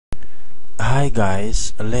Hi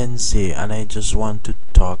guys, Lindsay, and I just want to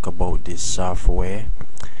talk about this software,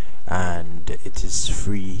 and it is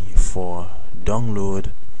free for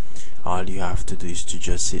download. All you have to do is to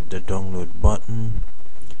just hit the download button,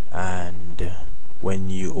 and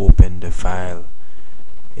when you open the file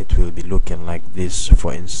it will be looking like this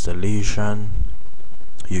for installation.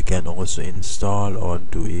 You can also install or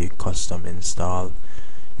do a custom install.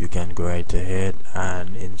 You can go right ahead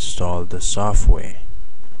and install the software.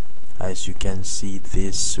 As you can see,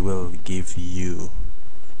 this will give you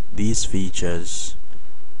these features: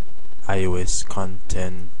 iOS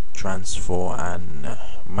content transfer and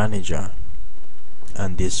manager,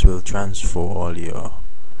 and this will transfer all your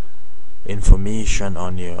information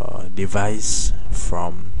on your device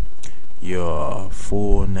from your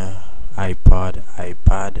phone,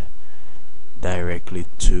 iPad directly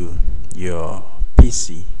to your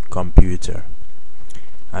PC computer.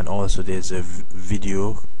 And also there's a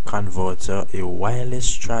video converter, a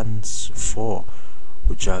wireless transfer,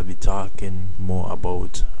 which I'll be talking more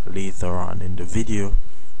about later on in the video.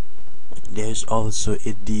 There's also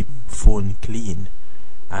a deep phone clean,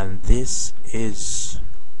 and this is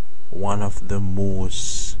one of the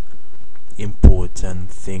most important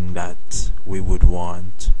thing that we would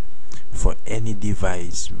want for any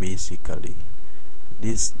device. Basically,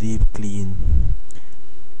 this deep clean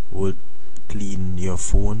would clean your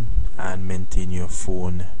phone and maintain your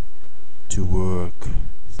phone to work.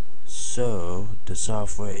 So the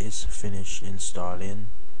software is finished installing,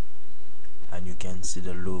 and you can see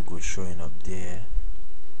the logo showing up there,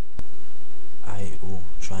 IO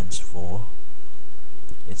transfer.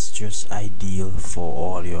 It's just ideal for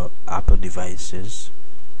all your Apple devices.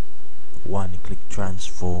 One-click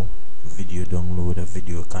transfer, video downloader,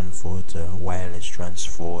 video converter, wireless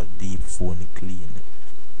transfer, deep phone clean.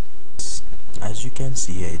 As you can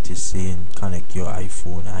see here, it is saying connect your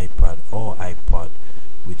iPhone, iPad or iPod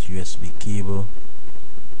with USB cable,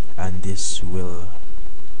 and this will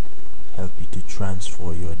help you to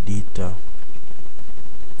transfer your data.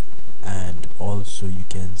 And also you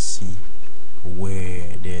can see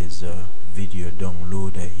where there's a video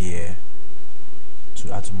downloader here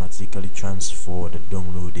to automatically transfer the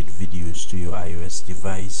downloaded videos to your iOS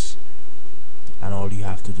device. And all you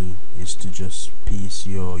have to do is to just paste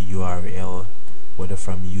your URL, whether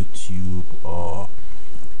from YouTube or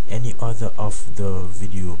any other of the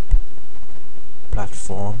video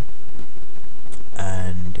platform,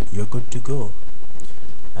 and you're good to go.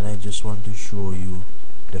 And I just want to show you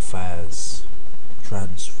the files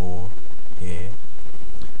transfer here,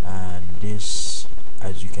 and this,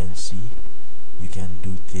 as you can see, you can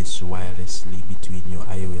do this wirelessly between your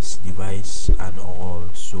iOS device and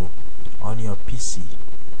also on your PC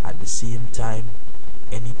at the same time,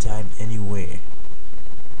 anytime, anywhere.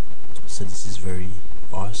 So this is very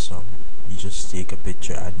awesome. You just take a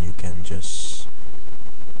picture and you can just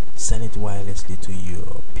send it wirelessly to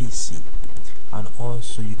your PC. And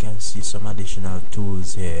also you can see some additional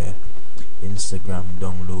tools here: Instagram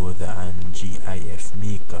downloader and GIF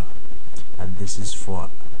maker, and this is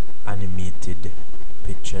for animated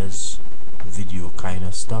pictures, video kind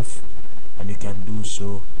of stuff, and you can do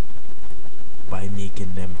so by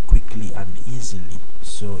making them quickly and easily.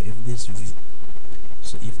 So if this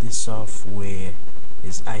software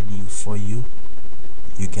is ideal for you,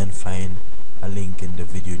 you can find a link in the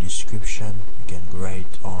video description. You can go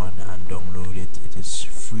right on and download it. It is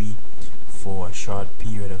free for a short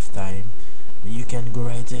period of time. You can go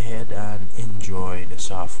right ahead and enjoy the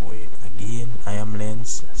software. Again, I am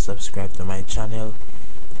Lens. Subscribe to my channel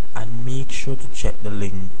and make sure to check the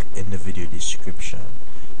link in the video description.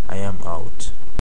 I am out.